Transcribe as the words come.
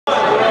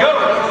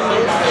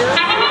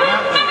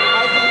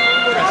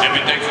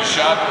a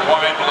shot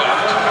wide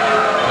left.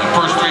 The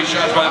first 3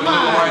 shots by the Blue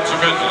Alliance are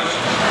business.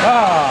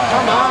 Oh,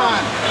 come on.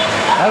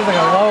 That was like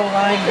a low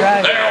line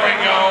drive. There we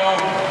go.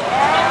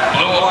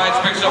 Blue Alliance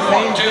picks up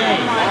 1-2. 17-0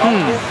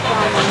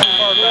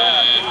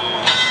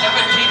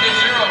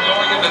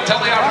 going into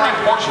Telly-Out right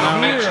portion of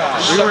Mitch.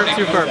 We weren't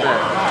too far back.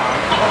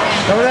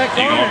 Go to that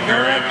corner. Eagle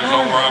Imperium is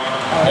over on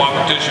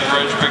Competition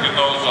Ridge picking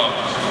those up.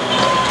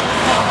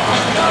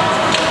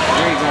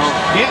 There you go.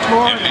 Get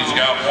more. He's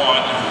got 1.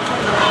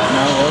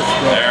 No, let's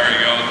go. There he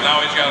goes.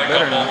 Now he's got a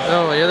couple.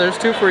 Oh yeah, there's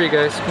 2 for you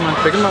guys. Come on,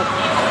 pick them up.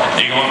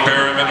 Eagle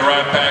Imperium in the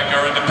right pack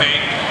or in the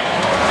paint.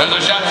 There's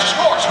a shot.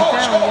 Score, score,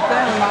 score.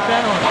 Got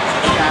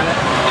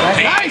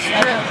it. Nice,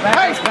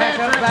 nice,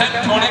 Patrick.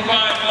 10-25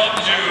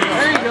 loves you.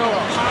 There you go.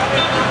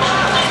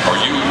 Or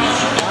use.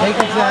 Take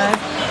your time.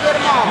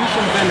 Do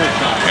some fender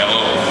shots. Got a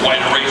little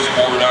white erase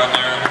board on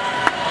there.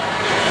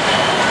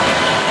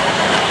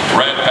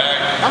 Red pack.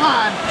 Come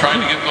on.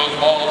 Trying to get those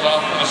balls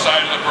off the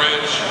side of the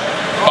bridge.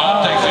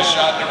 Bob takes a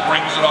shot and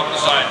brings it off the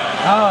side.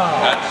 Oh.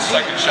 That's the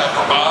second shot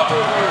for Bob.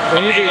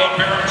 Eagle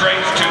Imperium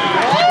drains 2.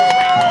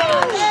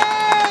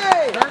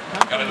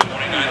 Got a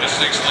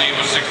 29-6 lead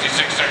with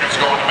 66 seconds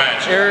going to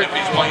match. Eric, If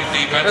he's playing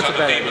defense on the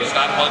bad demons,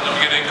 not letting them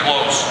get in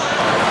close.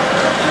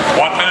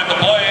 1 minute to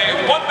play.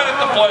 1 minute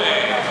to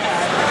play.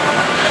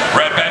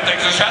 Red Bat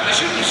takes a shot. They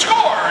shoot and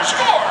score.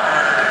 Score.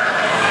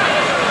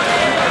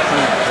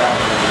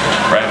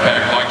 Red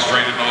Pack going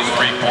straight into those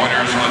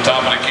 3-pointers from the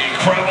top of the key.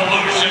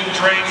 Revolution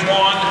drains 1.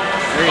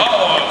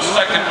 Oh,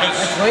 second miss.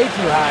 That's way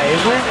too high,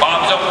 isn't it?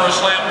 Bob's up for a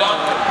slam dunk.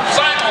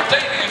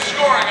 Simultaneous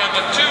scoring on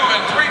the 2-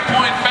 and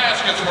 3-point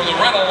baskets for the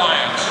Red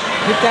Alliance.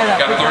 Pick that up.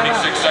 Got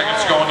 36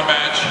 seconds going to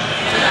match.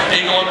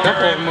 Eagle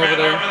Imperium,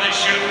 whenever they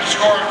shoot and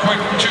score quick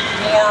 2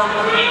 more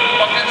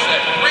buckets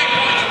at 3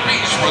 points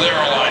apiece for their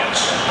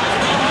alliance.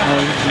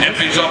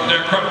 Impy's up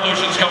there.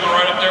 Revolution's coming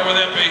right up there with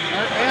Impy.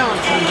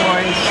 Allenson,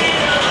 boys.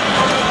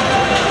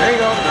 There you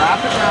go. Drop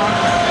it down.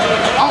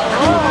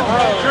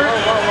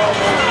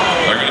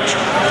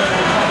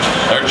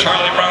 They're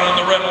Charlie Brown on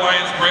the Red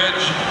Alliance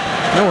bridge.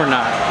 No, we're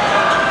not.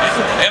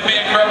 Impy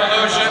and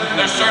Revolution,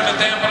 they're starting to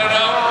dampen it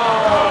out.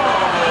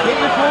 Get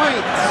your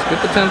points. Get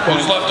the 10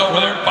 points. Who's left over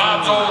there?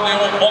 Bob's only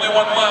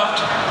one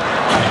left.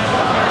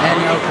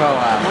 And no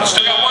co-op.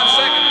 Stay